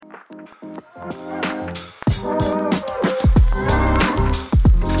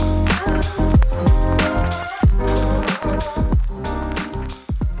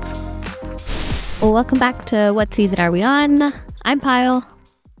Well, welcome back to What Season Are We On? I'm Pyle.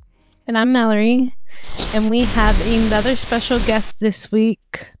 And I'm Mallory. And we have another special guest this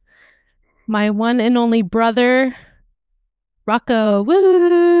week. My one and only brother, Rocco.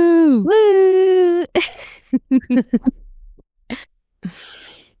 Woo! Woo!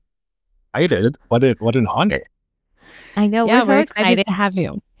 Excited. What an honor. I know, Yeah, we're so excited to have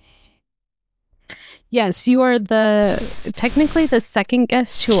you. Yes, you are technically the second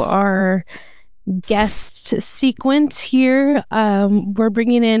guest to our guest sequence here. We're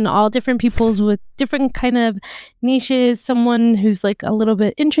bringing in all different peoples with different kind of niches, someone who's like a little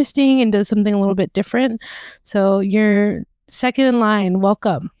bit interesting and does something a little bit different. So you're second in line.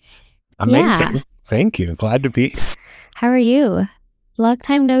 Welcome. Amazing. Yeah. Thank you. Glad to be. How are you? Long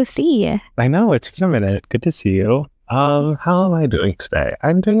time no see. I know, it's been a minute. Good to see you. How am I doing today?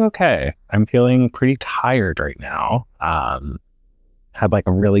 I'm doing okay. I'm feeling pretty tired right now. Had like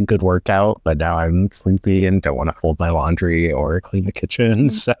a really good workout, but now I'm sleepy and don't want to fold my laundry or clean the kitchen.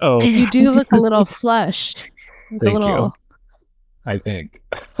 So You do look a little flushed. Thank you. I think.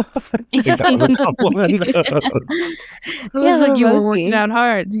 I think that was a compliment. It looks like you were working out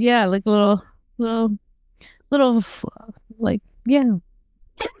hard. Yeah, like a little, like, yeah,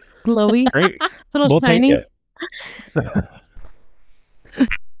 glowy. Great. Little We'll shiny. take it.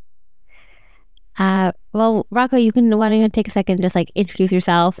 Well, Rocco, why don't you take a second and just like introduce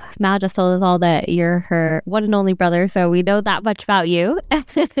yourself? Mal just told us all that you're her one and only brother, so we know that much about you.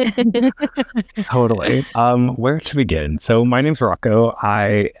 Totally. Where to begin? So my name's Rocco.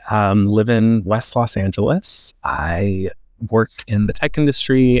 I live in West Los Angeles. I work in the tech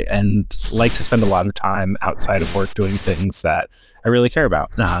industry and like to spend a lot of time outside of work doing things that I really care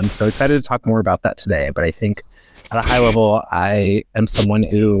about. So excited to talk more about that today. But I think at a high level, I am someone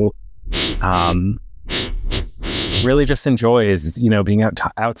who really just enjoys, being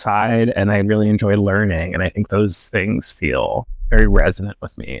outside, and I really enjoy learning. And I think those things feel very resonant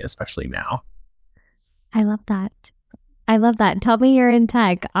with me, especially now. I love that. Tell me you're in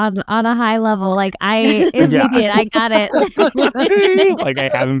tech on a high level. Like I got it. Like I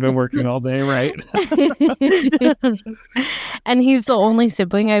haven't been working all day, right? And he's the only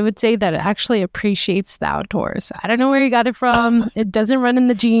sibling, I would say, that actually appreciates the outdoors. I don't know where he got it from. It doesn't run in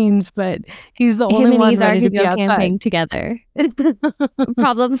the genes, but he's the only one ready to be outside. Camping together.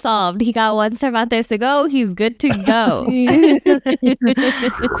 Problem solved. He got one Cervantes to go. He's good to go.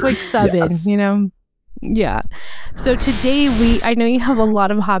 Quick sub in, Yeah. So today I know you have a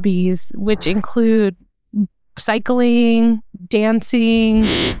lot of hobbies, which include cycling, dancing,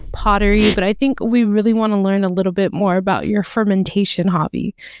 pottery, but I think we really want to learn a little bit more about your fermentation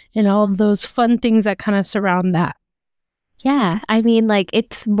hobby and all of those fun things that kind of surround that. Yeah. I mean, like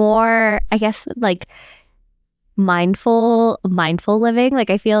it's more, I guess, like mindful living. Like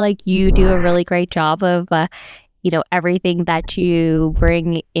I feel like you do a really great job of everything that you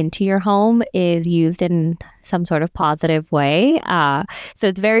bring into your home is used in some sort of positive way. So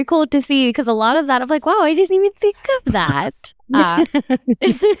it's very cool to see, because a lot of that I'm like, wow, I didn't even think of that.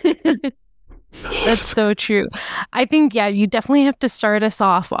 That's so true. I think, you definitely have to start us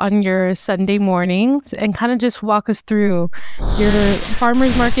off on your Sunday mornings and kind of just walk us through your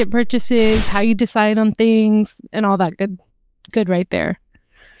farmer's market purchases, how you decide on things, and all that good right there.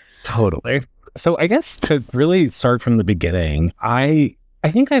 Totally. So I guess to really start from the beginning, I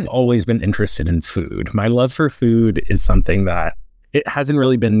think I've always been interested in food. My love for food is something that it hasn't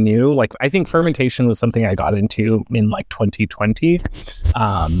really been new. Like I think fermentation was something I got into in like 2020.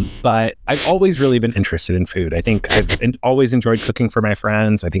 But I've always really been interested in food. I think I've always enjoyed cooking for my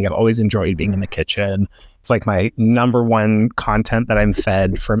friends. I think I've always enjoyed being in the kitchen. It's like my number one content that I'm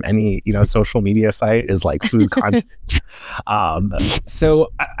fed from any, social media site is like food content.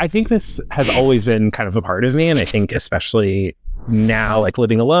 So I think this has always been kind of a part of me. And I think especially now, like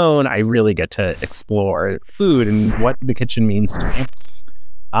living alone, I really get to explore food and what the kitchen means to me.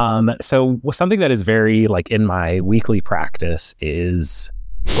 So something that is very like in my weekly practice is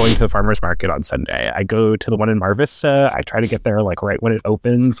going to the farmer's market on Sunday. I go to the one in Mar Vista. I try to get there like right when it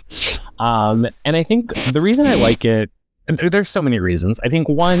opens. And I think the reason I like it, and there's so many reasons. I think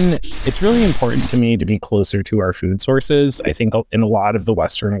one, it's really important to me to be closer to our food sources. I think in a lot of the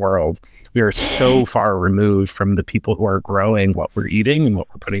Western world, we are so far removed from the people who are growing what we're eating and what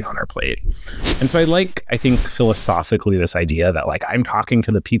we're putting on our plate. And so I think philosophically this idea that like I'm talking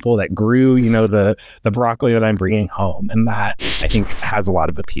to the people that grew, the broccoli that I'm bringing home. And that I think has a lot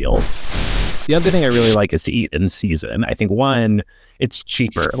of appeal. The other thing I really like is to eat in season. I think one, it's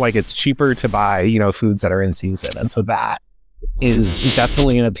cheaper. Like it's cheaper to buy, foods that are in season. And so that is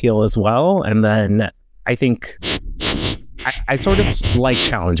definitely an appeal as well. And then I think I sort of like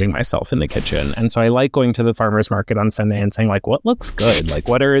challenging myself in the kitchen. And so I like going to the farmer's market on Sunday and saying like, what looks good? Like,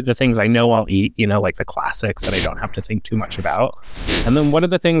 what are the things I know I'll eat, like the classics that I don't have to think too much about? And then what are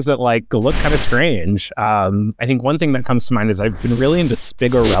the things that like look kind of strange? I think one thing that comes to mind is I've been really into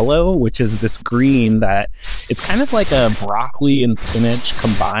spigarello, which is this green that it's kind of like a broccoli and spinach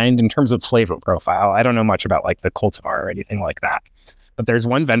combined in terms of flavor profile. I don't know much about like the cultivar or anything like that. But there's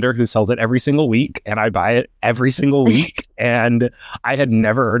one vendor who sells it every single week, and I buy it every single week. And I had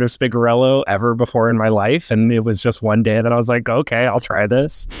never heard of spigarello ever before in my life. And it was just one day that I was like, okay, I'll try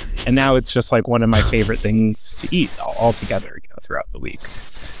this. And now it's just like one of my favorite things to eat all together, throughout the week.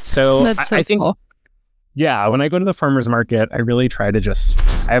 So I think, cool. Yeah, when I go to the farmer's market, I really try to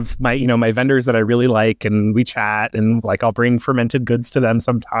I have my, my vendors that I really like, and we chat, and like I'll bring fermented goods to them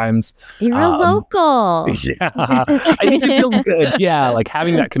sometimes. You're a local. Yeah, I think it feels good. Yeah, like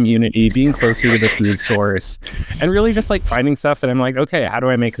having that community, being closer to the food source, and really just like finding stuff that I'm like, okay, how do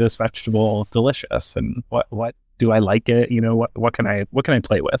I make this vegetable delicious? And what do I like it? What can I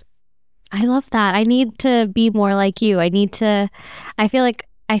play with? I love that. I need to be more like you. I feel like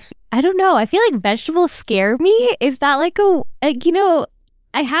I don't know. I feel like vegetables scare me. Is that like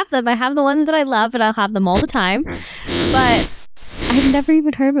I have them. I have the ones that I love, and I'll have them all the time. But I've never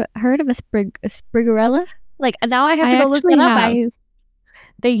even heard of a spigarella. Like now I have to go look it up.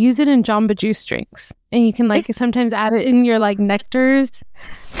 They use it in Jamba Juice drinks, and you can like sometimes add it in your like nectars.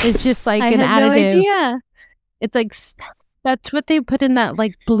 It's just like an additive. No idea. It's like that's what they put in that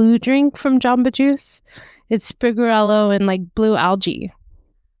like blue drink from Jamba Juice. It's spigarello and like blue algae.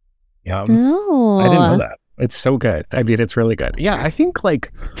 Yeah, Oh. I didn't know that. It's so good. I mean, it's really good. Yeah, I think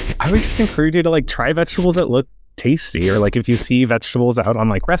like I would just encourage you to like try vegetables that look tasty, or like if you see vegetables out on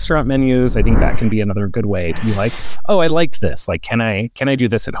like restaurant menus, I think that can be another good way to be like, oh, I liked this. Like, can I do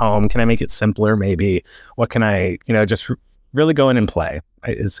this at home? Can I make it simpler? Maybe what can I, just really go in and play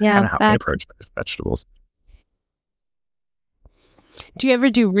is kind of how I approach vegetables. Do you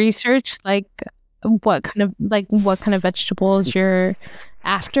ever do research like what kind of vegetables you're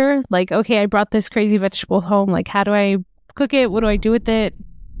after? Like, okay, I brought this crazy vegetable home. Like, how do I cook it? What do I do with it?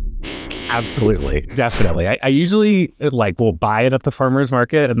 Absolutely. Definitely. I usually will buy it at the farmer's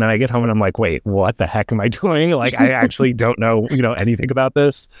market, and then I get home and I'm like, wait, what the heck am I doing? Like, I actually don't know, anything about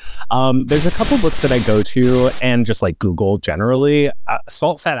this. There's a couple books that I go to and just like Google generally.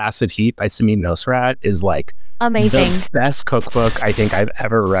 Salt, Fat, Acid, Heat by Samin Nosrat is like amazing. The best cookbook I think I've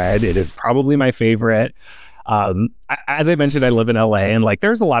ever read. It is probably my favorite. As I mentioned, I live in LA, and like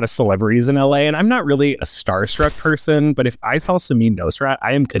there's a lot of celebrities in LA, and I'm not really a starstruck person, but if I saw Samin Nosrat,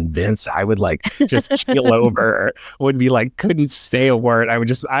 I am convinced I would like just keel over, would be like, couldn't say a word.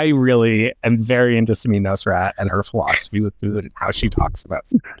 I really am very into Samin Nosrat and her philosophy with food and how she talks about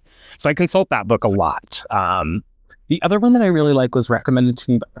food. So I consult that book a lot. The other one that I really like was recommended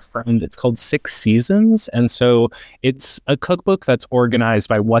to me by a friend. It's called 6 Seasons. And so it's a cookbook that's organized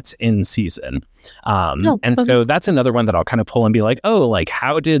by what's in season. So that's another one that I'll kind of pull and be like, oh, like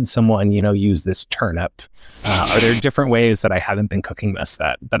how did someone, use this turnip? Are there different ways that I haven't been cooking this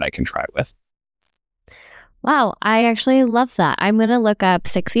that I can try with? Wow, I actually love that. I'm going to look up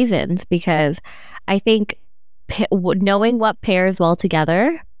 6 Seasons because I think knowing what pairs well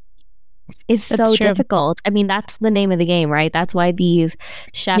together is so difficult. I mean, that's the name of the game, right? That's why these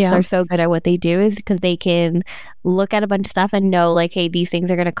chefs are so good at what they do, is because they can look at a bunch of stuff and know like, hey, these things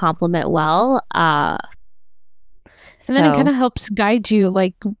are going to complement well. And then it kind of helps guide you,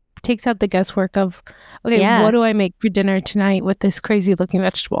 like takes out the guesswork of, okay, what do I make for dinner tonight with this crazy looking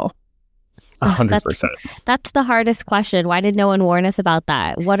vegetable? 100%. That's the hardest question. Why did no one warn us about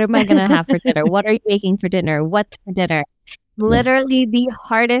that? What am I going to have for dinner? What are you making for dinner? What's for dinner? Literally the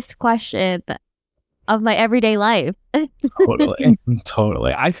hardest question of my everyday life.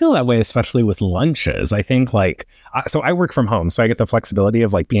 Totally. I feel that way, especially with lunches. I think so I work from home, so I get the flexibility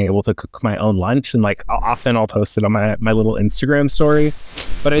of like being able to cook my own lunch, and like often I'll post it on my little Instagram story.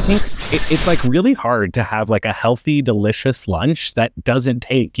 But I think it's like really hard to have like a healthy, delicious lunch that doesn't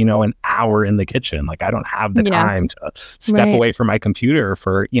take, an hour in the kitchen. Like I don't have the time to step away from my computer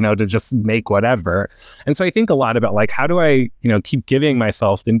for, to just make whatever. And so I think a lot about like, how do I, keep giving my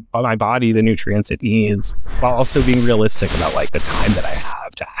body the nutrients it needs while also being realistic about like the time that I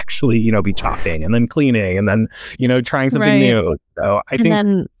have to actually, be chopping and then cleaning and then, trying something new. So I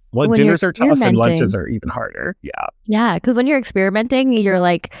think dinners are tough and lunches are even harder. Yeah. Because when you're experimenting, you're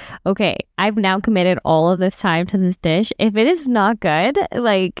like, okay, I've now committed all of this time to this dish. If it is not good,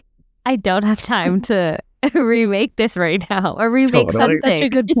 like I don't have time to remake this right now or remake Totally. something. That's such a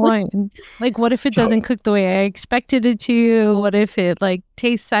good point. Like, what if it doesn't cook the way I expected it to? What if it like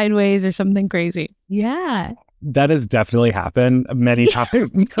tastes sideways or something crazy? Yeah. That has definitely happened many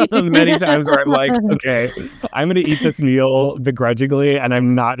times. Many times where I'm like, okay, I'm going to eat this meal begrudgingly and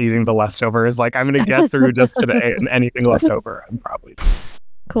I'm not eating the leftovers. Like, I'm going to get through just today, and anything left over, I'm probably.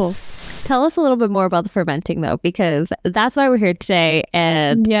 Cool. Tell us a little bit more about the fermenting, though, because that's why we're here today.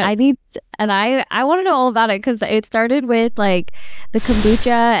 And I want to know all about it, because it started with like the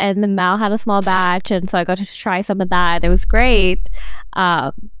kombucha, and then Mal had a small batch, and so I got to try some of that. It was great.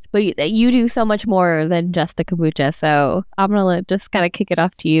 But you do so much more than just the kombucha. So I'm going to just kind of kick it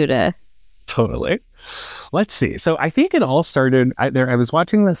off to you to... Totally. Let's see. So I think it all started, I was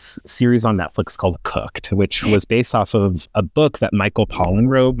watching this series on Netflix called Cooked, which was based off of a book that Michael Pollan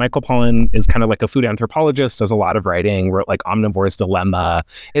wrote. Michael Pollan is kind of like a food anthropologist, does a lot of writing, wrote like Omnivore's Dilemma,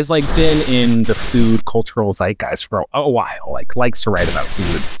 is like been in the food cultural zeitgeist for a while, like likes to write about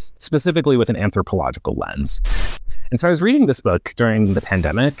food, specifically with an anthropological lens. And so I was reading this book during the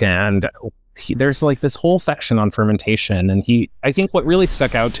pandemic, and there's like this whole section on fermentation. And I think what really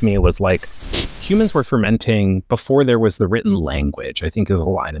stuck out to me was like, humans were fermenting before there was the written language, I think is a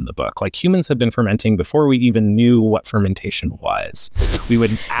line in the book. Like, humans had been fermenting before we even knew what fermentation was. We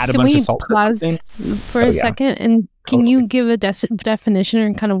would add a bunch of salt. Can we pause for a second? And can you give a definition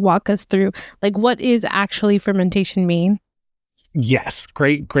and kind of walk us through, like, what is actually fermentation mean? Yes.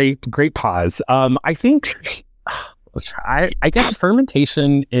 Great pause. I think... I guess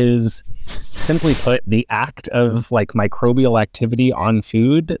fermentation is, simply put, the act of like microbial activity on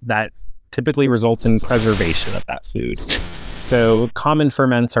food that typically results in preservation of that food. So common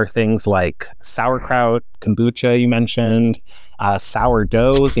ferments are things like sauerkraut, kombucha you mentioned,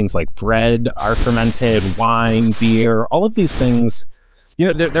 sourdough, things like bread are fermented, wine, beer, all of these things.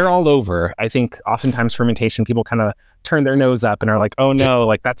 You know, they're all over. I think oftentimes fermentation, people kind of turn their nose up and are like, oh no,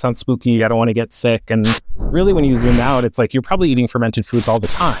 like that sounds spooky, I don't want to get sick. And really, when you zoom out, it's like you're probably eating fermented foods all the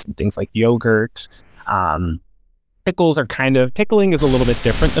time. Things like yogurt, pickles pickling is a little bit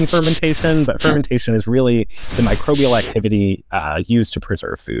different than fermentation, but fermentation is really the microbial activity used to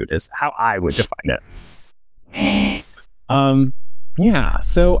preserve food, is how I would define it. Yeah,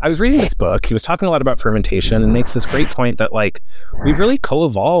 so I was reading this book. He was talking a lot about fermentation and makes this great point that like we've really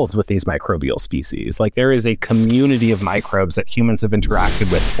co-evolved with these microbial species. Like, there is a community of microbes that humans have interacted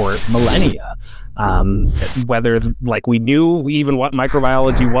with for millennia. Whether like we knew even what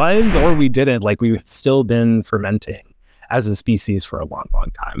microbiology was or we didn't, like we've still been fermenting as a species for a long, long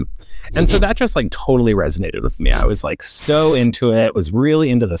time. And so that just like totally resonated with me. I was like so into it, was really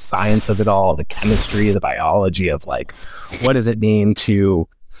into the science of it all, the chemistry, the biology of like, what does it mean to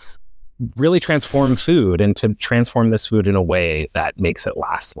really transform food and to transform this food in a way that makes it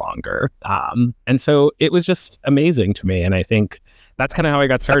last longer. And so it was just amazing to me. And I think that's kind of how I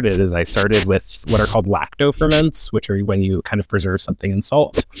got started, is I started with what are called lacto ferments, which are when you kind of preserve something in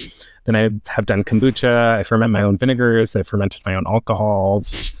salt. Then I have done kombucha. I ferment my own vinegars. I fermented my own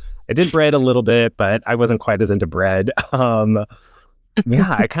alcohols. I did bread a little bit, but I wasn't quite as into bread. Yeah,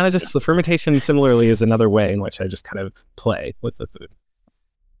 I kind of just, the fermentation similarly is another way in which I just kind of play with the food.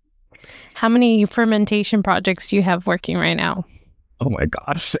 How many fermentation projects do you have working right now? Oh my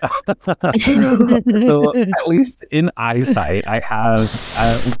gosh. So at least in eyesight, I have,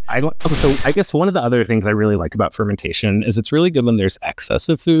 so I guess one of the other things I really like about fermentation is it's really good when there's excess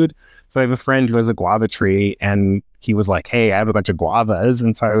of food. So I have a friend who has a guava tree, and he was like, hey, I have a bunch of guavas.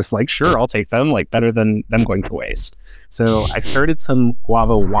 And so I was like, sure, I'll take them, like better than them going to waste. So I started some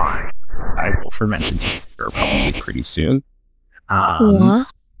guava wine. I will ferment it probably pretty soon.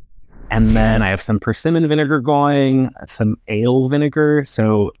 And then I have some persimmon vinegar going, some ale vinegar.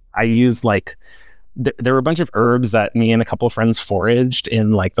 So I use like, there were a bunch of herbs that me and a couple of friends foraged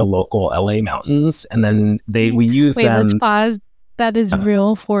in like the local LA mountains. And then we use them. Wait, let's pause. That is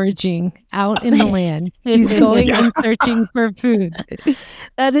real foraging out in the land. He's going and searching for food.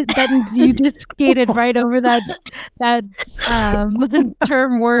 That you just skated right over that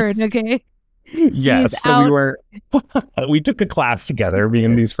term word, okay? Yes, so we took a class together, me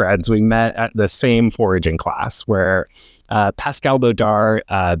and these friends. We met at the same foraging class where Pascal Baudard,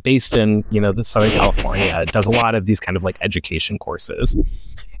 based in the Southern California, does a lot of these kind of like education courses.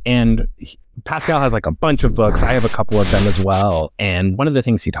 And Pascal has like a bunch of books. I have a couple of them as well. And one of the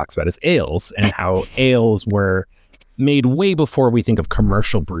things he talks about is ales, and how ales were made way before we think of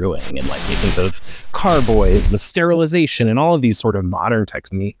commercial brewing, and like we think of carboys, the sterilization, and all of these sort of modern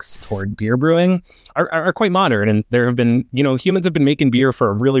techniques toward beer brewing are quite modern. And there have been, humans have been making beer for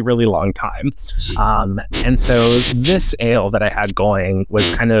a really, really long time. And so this ale that I had going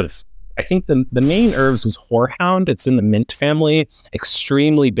was kind of I think the main herbs was horehound. It's in the mint family,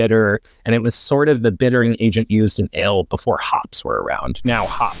 extremely bitter, and it was sort of the bittering agent used in ale before hops were around. Now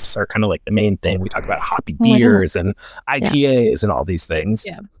hops are kind of like the main thing. We talk about hoppy beers and IPAs and all these things.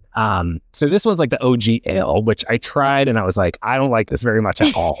 Yeah. So this one's like the OG ale, which I tried and I was like, I don't like this very much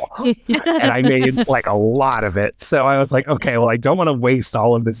at all. And I made like a lot of it. So I was like, okay, well, I don't want to waste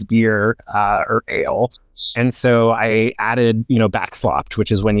all of this beer or ale. And so I added, backslopped, which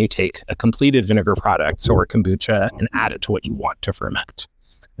is when you take a completed vinegar product or kombucha and add it to what you want to ferment.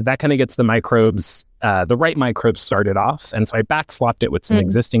 That kind of gets the microbes, the right microbes started off. And so I backslopped it with some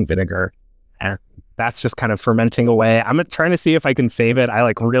existing vinegar. And that's just kind of fermenting away. I'm trying to see if I can save it.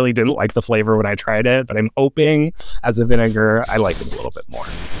 I really didn't like the flavor when I tried it, but I'm hoping as a vinegar, I like it a little bit more.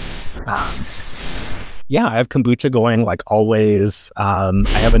 Yeah, I have kombucha going like always. I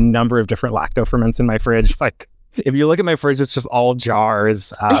have a number of different lacto ferments in my fridge. Like if you look at my fridge, it's just all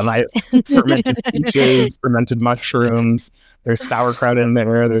jars. I fermented peaches, fermented mushrooms. There's sauerkraut in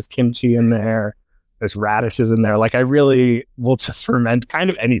there. There's kimchi in there. There's radishes in there. Like I really will just ferment kind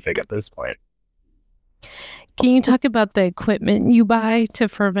of anything at this point. Can you talk about the equipment you buy to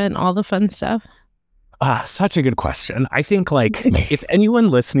ferment all the fun stuff? Such a good question. I think if anyone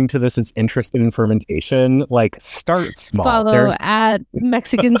listening to this is interested in fermentation, start small. Follow at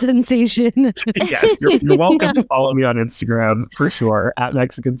Mexican Sensation. Yes, you're welcome to follow me on Instagram for sure at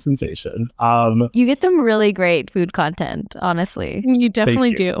Mexican Sensation. You get some really great food content, honestly. You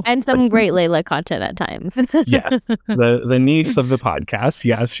definitely do. And some great Layla content at times. Yes. The niece of the podcast.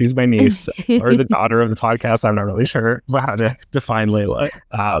 Yes, she's my niece or the daughter of the podcast. I'm not really sure how to define Layla.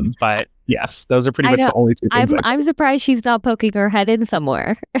 But yes, those are pretty much the only two things. I'm surprised she's not poking her head in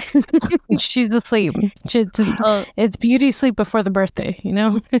somewhere. She's asleep. It's beauty sleep before the birthday,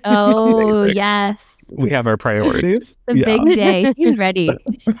 Oh, yes. We have our priorities. The big day. She's ready.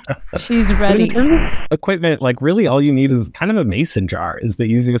 She's ready. In terms of equipment, really all you need is kind of a mason jar is the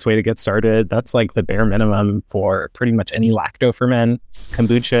easiest way to get started. That's like the bare minimum for pretty much any lacto ferment.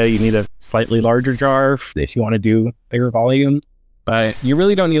 Kombucha, you need a slightly larger jar if you want to do bigger volume. But you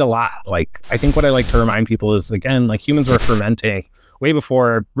really don't need a lot. I think what I like to remind people is, again, humans were fermenting way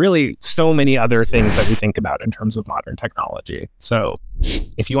before really so many other things that we think about in terms of modern technology. So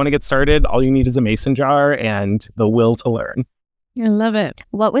if you want to get started, all you need is a mason jar and the will to learn. I love it.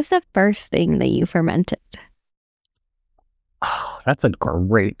 What was the first thing that you fermented? Oh, that's a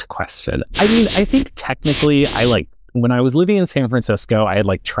great question. I mean, I think technically when I was living in San Francisco, I had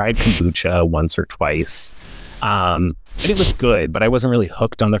tried kombucha once or twice. And it was good, but I wasn't really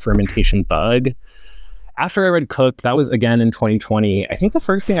hooked on the fermentation bug. After I read Cook, that was again in 2020. I think the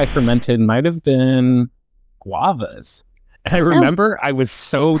first thing I fermented might have been guavas. And I remember I was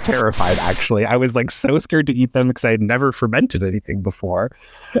so terrified, actually. I was so scared to eat them because I had never fermented anything before.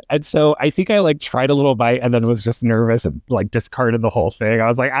 And so I think I tried a little bite and then was just nervous and discarded the whole thing. I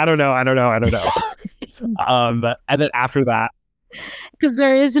was like, I don't know. And then after that, because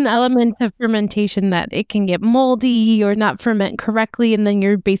there is an element of fermentation that it can get moldy or not ferment correctly, and then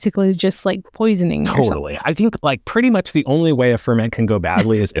you're basically just poisoning totally yourself. I think pretty much the only way a ferment can go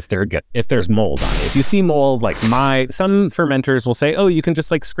badly is if there's mold on it. If you see mold, some fermenters will say, oh, you can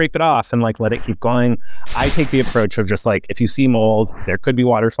just scrape it off and let it keep going. I take the approach of just if you see mold, there could be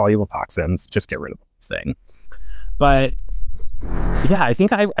water soluble toxins, just get rid of the thing. But yeah, I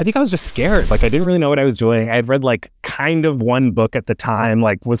think I was just scared. I didn't really know what I was doing. I had read kind of one book at the time,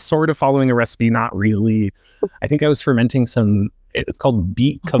 was sort of following a recipe, not really. I think I was fermenting it's called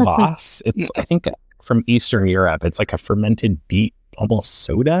beet kvass. It's I think from Eastern Europe. It's a fermented beet, almost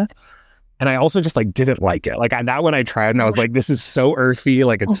soda. And I also just didn't like it. Now when I tried and I was this is so earthy,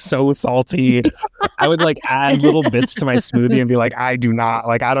 it's so salty. I would add little bits to my smoothie and be I do not,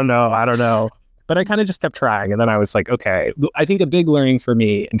 I don't know. But I kind of just kept trying. And then I was okay, I think a big learning for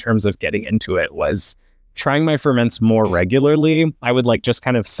me in terms of getting into it was trying my ferments more regularly. I would just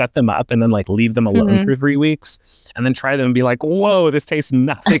kind of set them up and then leave them alone for 3 weeks and then try them and be whoa, this tastes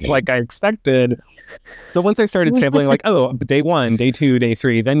nothing like I expected. So once I started sampling oh, day 1, day 2, day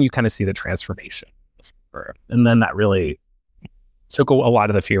 3, then you kind of see the transformation. And then that really took a lot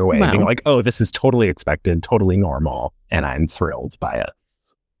of the fear away. Wow. Being oh, this is totally expected, totally normal. And I'm thrilled by it.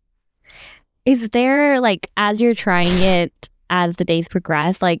 Is there, as you're trying it, as the days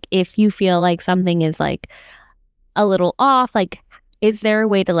progress, if you feel something is, a little off, is there a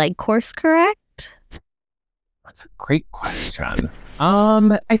way to, course correct? That's a great question.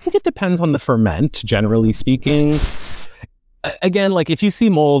 I think it depends on the ferment, generally speaking. Again, like if you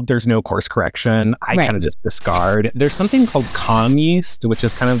see mold, there's no course correction. I Right. kind of just discard. There's something called calm yeast, which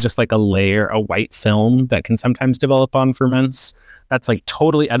is kind of just like a white film that can sometimes develop on ferments. That's like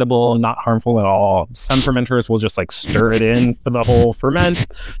totally edible, not harmful at all. Some fermenters will just like stir it in for the whole ferment.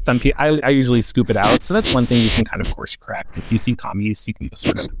 Some people, I usually scoop it out. So that's one thing you can kind of course correct. If you see calm yeast, you can just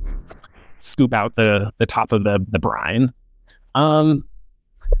sort of scoop out the top of the brine.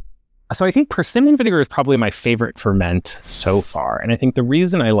 So I think persimmon vinegar is probably my favorite ferment so far. And I think the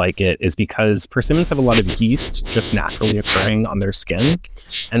reason I like it is because persimmons have a lot of yeast just naturally occurring on their skin.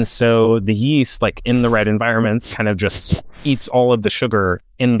 And so the yeast, like in the right environments, kind of just eats all of the sugar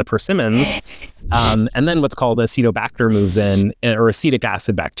in the persimmons. And then what's called acetobacter moves in, or acetic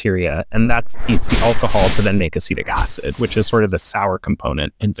acid bacteria, and that eats the alcohol to then make acetic acid, which is sort of the sour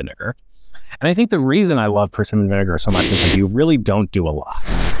component in vinegar. And I think the reason I love persimmon vinegar so much is that you really don't do a lot.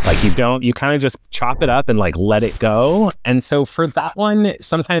 Like you kind of just chop it up and like let it go. And so for that one,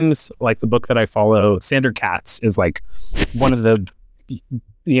 sometimes like the book that I follow, Sandor Katz, is like one of the,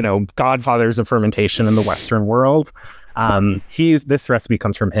 godfathers of fermentation in the Western world. This recipe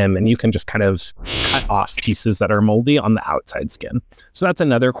comes from him, and you can just kind of cut off pieces that are moldy on the outside skin. So that's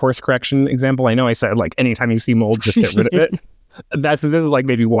another course correction example. I know I said like anytime you see mold, just get rid of it. There's like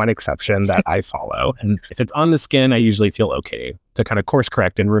maybe one exception that I follow. And if it's on the skin, I usually feel okay to kind of course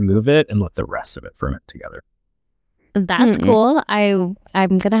correct and remove it and let the rest of it ferment together. That's cool. I'm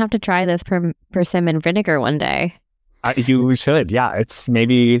gonna have to try this persimmon vinegar one day. You should. Yeah, it's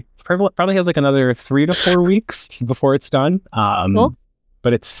probably has like another 3 to 4 weeks before it's done. Cool.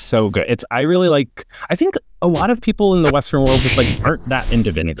 But it's so good. I think a lot of people in the Western world just like aren't that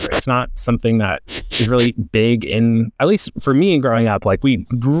into vinegar. It's not something that is really big in, at least for me growing up, like we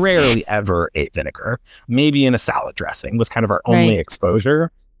rarely ever ate vinegar. Maybe in a salad dressing was kind of our only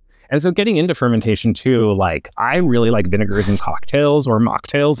exposure. And so getting into fermentation too, like I really like vinegars in cocktails or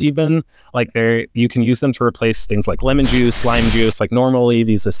mocktails even. Like you can use them to replace things like lemon juice, lime juice, like normally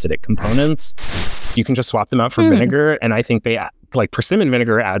these acidic components. You can just swap them out for vinegar. And I think like persimmon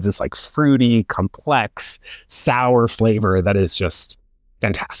vinegar adds this like fruity, complex, sour flavor that is just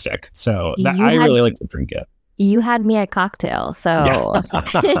fantastic. So I really like to drink it. You had me at cocktail, so.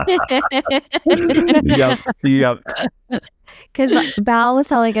 Yep. Because Val was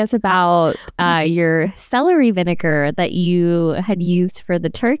telling us about your celery vinegar that you had used for the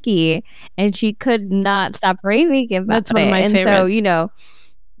turkey, and she could not stop raving about That's one of my and favorites. So,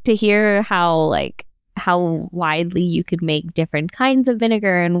 to hear how widely you could make different kinds of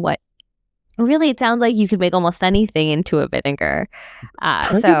vinegar and what really it sounds like you could make almost anything into a vinegar.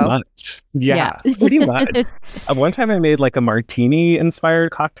 Pretty much. Yeah, pretty much. One time I made like a martini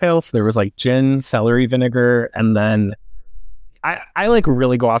inspired cocktail. So there was like gin, celery vinegar, and then I like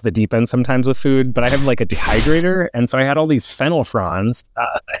really go off the deep end sometimes with food, but I have like a dehydrator. And so I had all these fennel fronds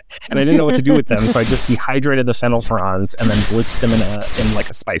and I didn't know what to do with them. So I just dehydrated the fennel fronds and then blitzed them in like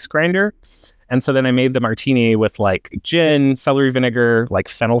a spice grinder. And so then I made the martini with like gin, celery vinegar, like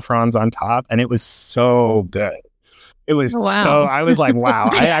fennel fronds on top. And it was so good. It was I was like, wow,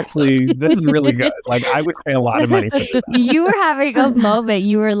 this is really good. Like I would pay a lot of money for this. You were having a moment.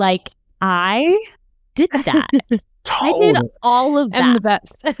 You were like, I did that. Totally. I did all of that. I'm the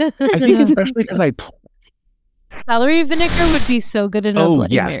best. I think especially because Celery vinegar would be so good in a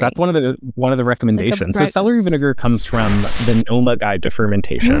Bloody yes, Mary. that's one of the recommendations. So breakfast. celery vinegar comes from the Noma Guide to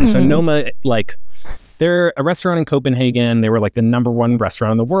Fermentation. So Noma, like, they're a restaurant in Copenhagen. They were like the #1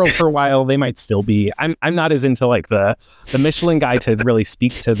 restaurant in the world for a while. They might still be. I'm not as into like the Michelin guide to really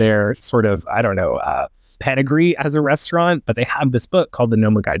speak to their sort of pedigree as a restaurant, but they have this book called the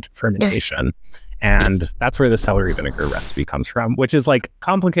Noma Guide to Fermentation. And that's where the celery vinegar recipe comes from, which is like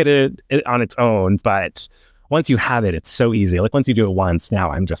complicated on its own, but once you have it, it's so easy. Like once you do it once,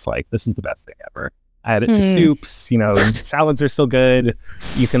 now I'm just like, this is the best thing ever. I add it to soups, salads are still good.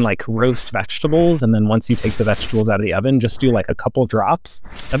 You can like roast vegetables. And then once you take the vegetables out of the oven, just do like a couple drops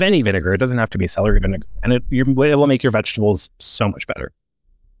of any vinegar. It doesn't have to be celery vinegar. And it will make your vegetables so much better.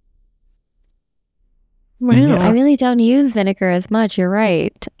 Wow. Yeah. I really don't use vinegar as much. You're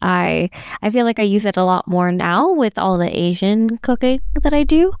right. I feel like I use it a lot more now with all the Asian cooking that I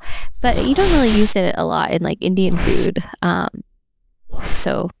do, but you don't really use it a lot in like Indian food.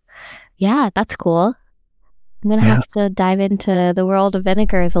 So yeah, that's cool. I'm gonna have to dive into the world of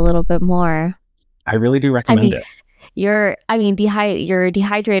vinegars a little bit more. I really do recommend it. Your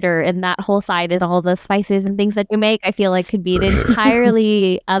dehydrator and that whole side and all the spices and things that you make, I feel like could be an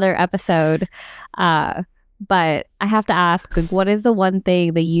entirely other episode. But I have to ask, like, what is the one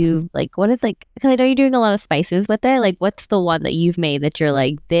thing that you like? What is like? Because I know you're doing a lot of spices with it. Like, what's the one that you've made that you're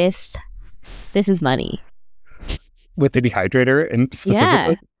like, this is money? with the dehydrator and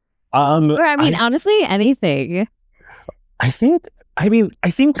specifically. Or I mean, honestly, anything. I think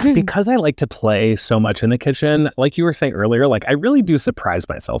because I like to play so much in the kitchen, like you were saying earlier, like I really do surprise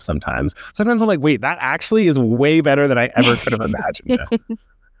myself sometimes. Sometimes I'm like, wait, that actually is way better than I ever could have imagined.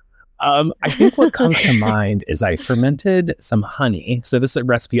 I think what comes to mind is I fermented some honey. So this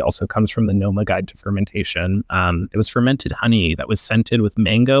recipe also comes from the Noma Guide to Fermentation. It was fermented honey that was scented with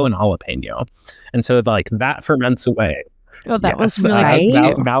mango and jalapeno. And so like that ferments away. Oh, that was really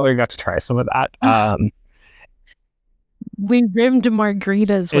good. Mallory got to try some of that. We rimmed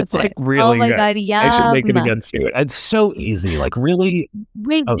margaritas with it's like it. really Oh my good. God, yum. I should make it again soon. It's so easy, like really.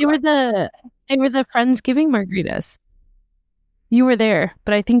 Wait, they were the Friendsgiving margaritas. You were there,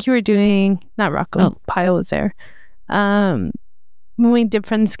 but I think you were doing not Rocco. Pyle was there. When we did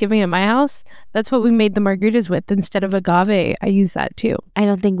Friendsgiving at my house, that's what we made the margaritas with instead of agave. I used that too. I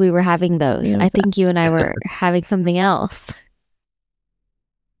don't think we were having those. I think you and I were having something else.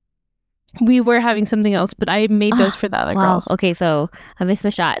 We were having something else, but I made those for the other girls. Okay, so I missed my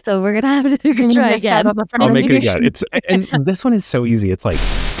shot. So we're gonna have to try again. I'll make it again. And this one is so easy. It's like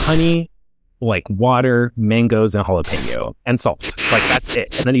honey, like water, mangoes, and jalapeno, and salt. Like that's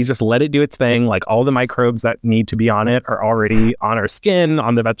it. And then you just let it do its thing. Like all the microbes that need to be on it are already on our skin,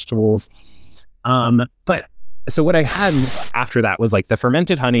 on the vegetables. But so what I had after that was like the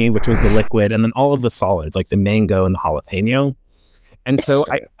fermented honey, which was the liquid, and then all of the solids, like the mango and the jalapeno. And so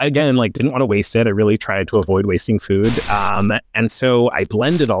I, again, like didn't want to waste it. I really tried to avoid wasting food. And so I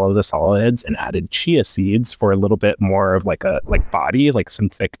blended all of the solids and added chia seeds for a little bit more of like body, like some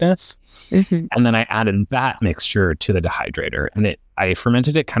thickness. Mm-hmm. And then I added that mixture to the dehydrator, and I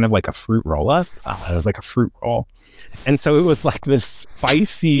fermented it kind of like a fruit roll up. It was like a fruit roll. And so it was like this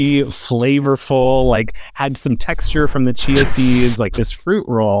spicy, flavorful, like had some texture from the chia seeds, like this fruit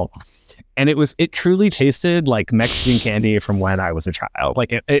roll. And it truly tasted like Mexican candy from when I was a child.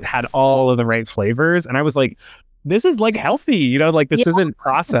 Like it had all of the right flavors. And I was like, this is like healthy, you know, like this isn't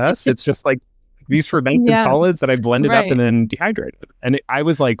processed. It's just like these fermented solids that I blended up and then dehydrated. And I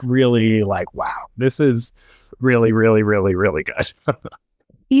was like, really like, wow, this is really, really, really, really good.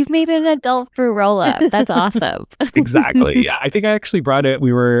 You've made an adult fruit roll up. That's awesome. Exactly. Yeah. I think I actually brought it.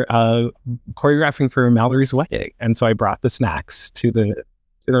 We were choreographing for Mallory's wedding. And so I brought the snacks to the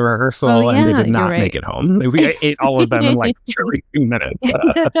rehearsal, and they did not make it home. We ate all of them in like 2 minutes.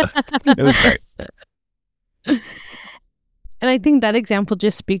 It was great. And I think that example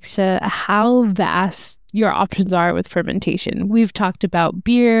just speaks to how vast your options are with fermentation. We've talked about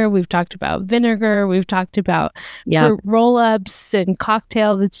beer, we've talked about vinegar, we've talked about fruit roll-ups and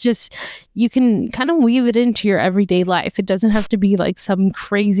cocktails. It's just, you can kind of weave it into your everyday life. It doesn't have to be like some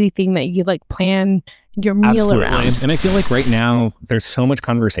crazy thing that you like plan your meal around. And I feel like right now there's so much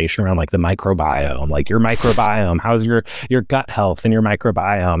conversation around like the microbiome, like your microbiome, how's your gut health and your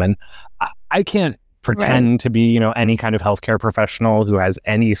microbiome. And I can't pretend to be, you know, any kind of healthcare professional who has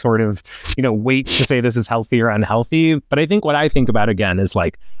any sort of, you know, weight to say this is healthy or unhealthy. But I think what I think about again is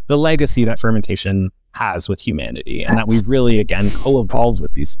like the legacy that fermentation has with humanity, and that we've really again co-evolved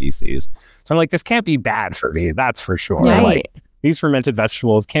with these species. So I'm like, this can't be bad for me, that's for sure. Like these fermented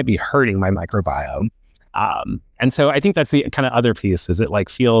vegetables can't be hurting my microbiome. And so I think that's the kind of other piece, is it like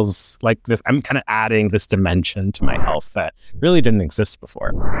feels like this, I'm kind of adding this dimension to my health that really didn't exist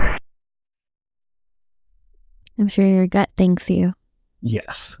before. I'm sure your gut thanks you.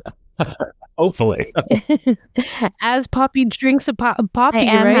 Yes. Hopefully. As Poppy drinks a poppy, I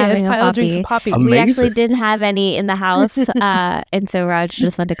am right? having As a poppy. Drinks a poppy. Amazing. We actually didn't have any in the house. And so Raj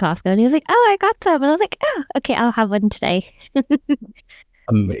just went to Costco and he was like, oh, I got some. And I was like, oh, okay, I'll have one today.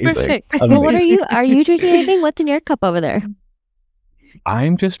 Amazing. Perfect. Amazing. Well, what are you drinking anything? What's in your cup over there?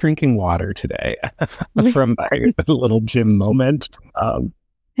 I'm just drinking water today from my little gym moment.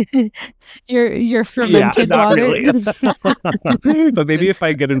 Your fermented not water. Really. But maybe if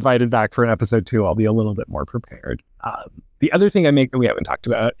I get invited back for an episode 2, I'll be a little bit more prepared. The other thing I make that we haven't talked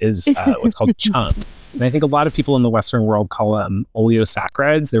about is what's called chung. And I think a lot of people in the Western world call them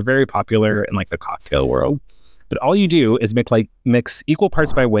oleosaccharides. They're very popular in like the cocktail world. But all you do is mix equal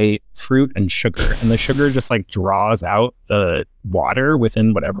parts by weight fruit and sugar, and the sugar just like draws out the water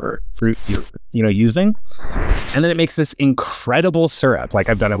within whatever fruit you're using, and then it makes this incredible syrup. Like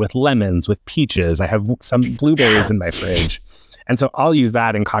I've done it with lemons, with peaches. I have some blueberries in my fridge, and so I'll use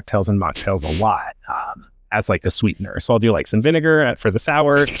that in cocktails and mocktails a lot as like a sweetener. So I'll do like some vinegar for the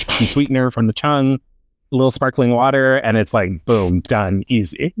sour, some sweetener from the chung, a little sparkling water, and it's like, boom, done,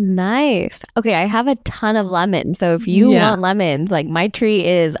 easy. Nice. Okay, I have a ton of lemons. So if you want lemons, like my tree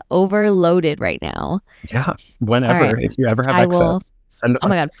is overloaded right now. Yeah, whenever, if you ever have excess. Oh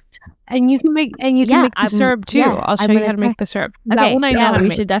my god. And you can make the syrup too. I'll show you how to make the syrup. Okay, that one I know how to we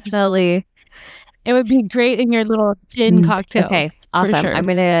make. should definitely. It would be great in your little gin cocktails. Okay, awesome. Sure. I'm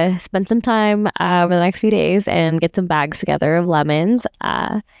gonna spend some time over the next few days and get some bags together of lemons.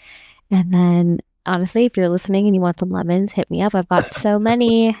 And then, honestly, if you're listening and you want some lemons, hit me up. I've got so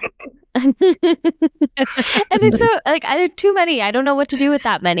many. And it's so like I have too many. I don't know what to do with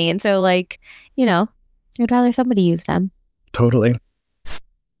that many, and so like I'd rather somebody use them. Totally.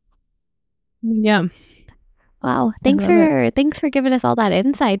 Yeah. Wow. Thanks for giving us all that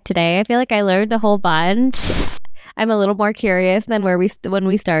insight today. I feel like I learned a whole bunch. I'm a little more curious than when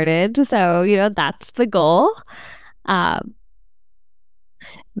we started. So, that's the goal.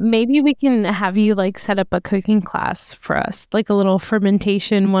 Maybe we can have you like set up a cooking class for us, like a little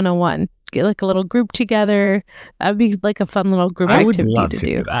fermentation 101. Get like a little group together. That'd be like a fun little group activity I would love to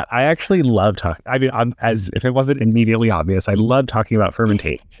do that. I actually love talking. I mean, as if it wasn't immediately obvious, I love talking about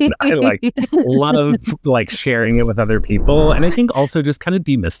fermentation. I love sharing it with other people, and I think also just kind of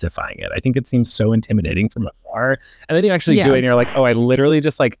demystifying it. I think it seems so intimidating from afar, and then you actually do it, and you're like, oh, I literally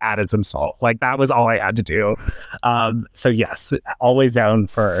just added some salt. Like that was all I had to do. So yes, always down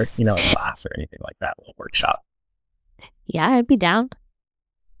for a class or anything like that, a little workshop. Yeah, I'd be down.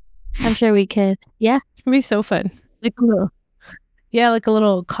 I'm sure we could. Yeah. It'd be so fun. Like a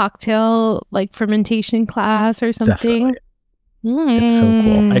little cocktail, fermentation class or something. It's so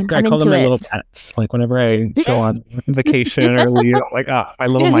cool. I call them my little pets. Like whenever I go on vacation or leave, I'm like, my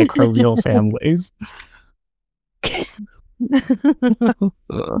little microbial families.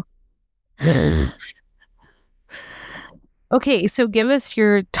 Okay, so give us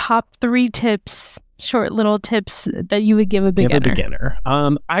your top 3 tips. Short little tips that you would give a beginner.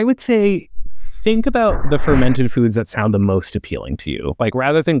 I would say think about the fermented foods that sound the most appealing to you. Like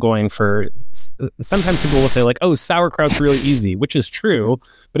rather than going for, sometimes people will say oh, sauerkraut's really easy, which is true.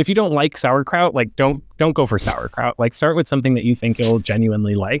 But if you don't like sauerkraut, don't go for sauerkraut. Start with something that you think you'll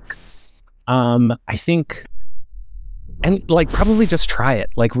genuinely like. I think, and probably just try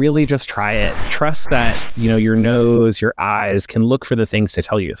it. Really just try it. Trust that, your nose, your eyes can look for the things to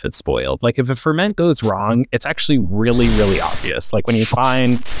tell you if it's spoiled. If a ferment goes wrong, it's actually really, really obvious. When you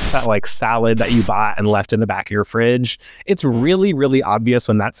find that salad that you bought and left in the back of your fridge, it's really, really obvious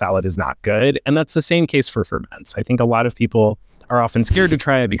when that salad is not good. And that's the same case for ferments. I think a lot of people are often scared to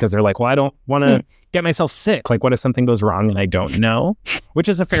try it because they're well, I don't want to get myself sick. What if something goes wrong and I don't know? Which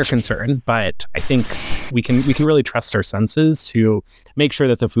is a fair concern, but I think we can really trust our senses to make sure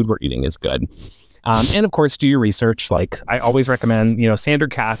that the food we're eating is good. And of course, do your research. I always recommend, Sandor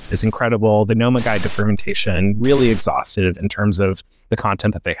Katz is incredible. The Noma Guide to Fermentation, really exhaustive in terms of the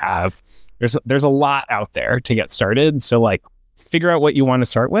content that they have. There's a lot out there to get started. So figure out what you want to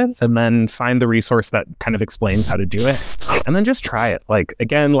start with and then find the resource that kind of explains how to do it. And then just try it.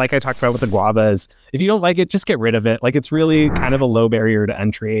 Again, I talked about with the guavas, if you don't like it, just get rid of it. It's really kind of a low barrier to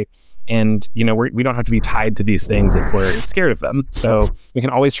entry. And, we don't have to be tied to these things if we're scared of them. So we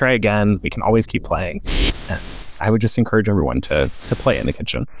can always try again. We can always keep playing. And I would just encourage everyone to play in the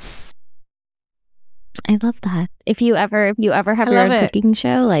kitchen. I love that. If you ever have your own cooking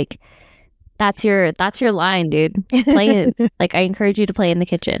show, that's your line, dude. Play it. I encourage you to play in the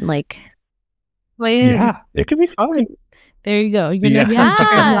kitchen. Play in. Yeah, it can be fun. There you go. You're next on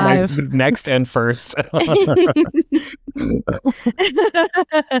Chicken Live. Next and first.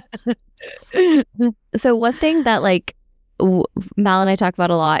 So one thing that Mal and I talk about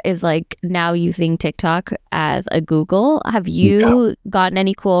a lot is now using TikTok as a Google. Have you gotten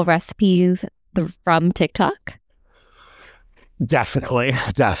any cool recipes from TikTok? Definitely.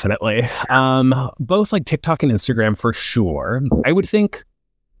 Both TikTok and Instagram for sure. I would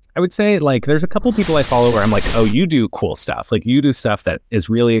say there's a couple people I follow where I'm oh, you do cool stuff. You do stuff that is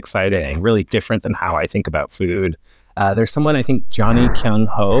really exciting, really different than how I think about food. There's someone, I think Johnny Kyung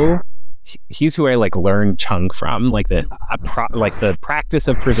Ho. He's who I learned chung from. The practice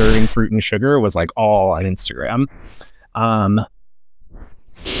of preserving fruit and sugar was all on Instagram.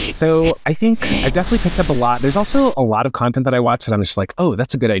 So I think I've definitely picked up a lot. There's also a lot of content that I watch that I'm just oh,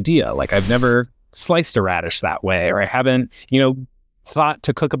 that's a good idea. I've never sliced a radish that way, or I haven't, thought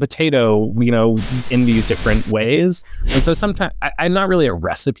to cook a potato, in these different ways. And so sometimes I'm not really a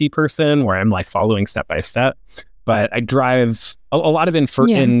recipe person where I'm following step by step, but I drive a lot of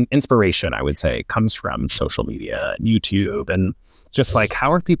inspiration, I would say, comes from social media, YouTube, and just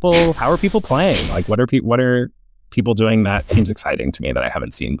how are people playing? What are people doing that seems exciting to me that I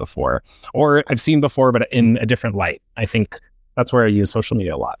haven't seen before, or I've seen before, but in a different light. I think that's where I use social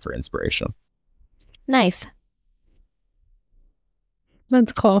media a lot for inspiration. Nice.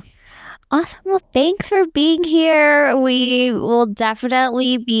 That's cool. Awesome. Well, thanks for being here. We will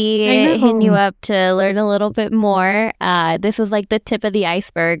definitely be hitting you up to learn a little bit more. This is like the tip of the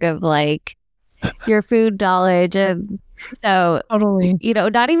iceberg of like your food knowledge. So, Totally.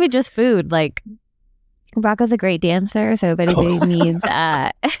 Not even just food, like Rocco's a great dancer. So if anybody needs,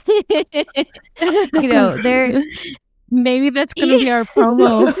 they're... Maybe that's going to be our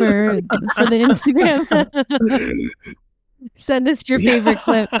promo for the Instagram. Send us your favorite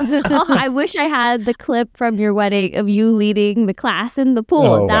clip. I wish I had the clip from your wedding of you leading the class in the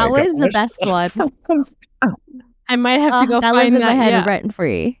pool. That was the best one. I might have to go that find lives in that. my head rent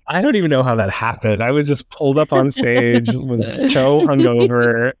free. I don't even know how that happened. I was just pulled up on stage, was so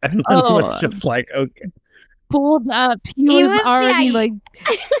hungover, and was just like, okay. Pulled up. He was already like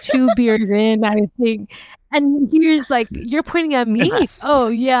 2 beers in, I think. And here's like, you're pointing at me? Yes. Oh,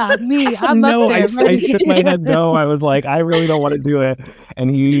 yeah, me. I'm up there. I shook my head no. I was like, I really don't want to do it.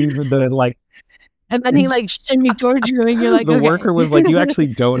 And he, and then he like shimmied towards you, and you're like, the worker was like, you actually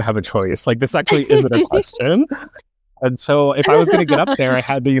don't have a choice. Like, this actually isn't a question. And so if I was going to get up there, I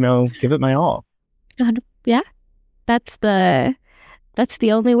had to, give it my all. Yeah. That's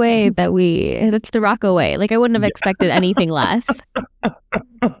the only way that's the Rocco way. Like, I wouldn't have expected anything less.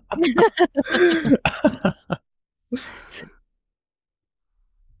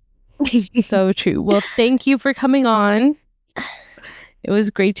 So true. Well, thank you for coming on. It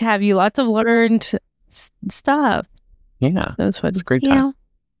was great to have you. Lots of learned stuff. Yeah. That was fun. It's a great time.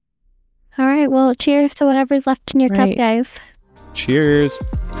 All right. Well, cheers to whatever's left in your cup, guys. Cheers.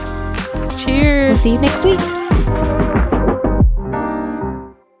 Cheers. We'll see you next week.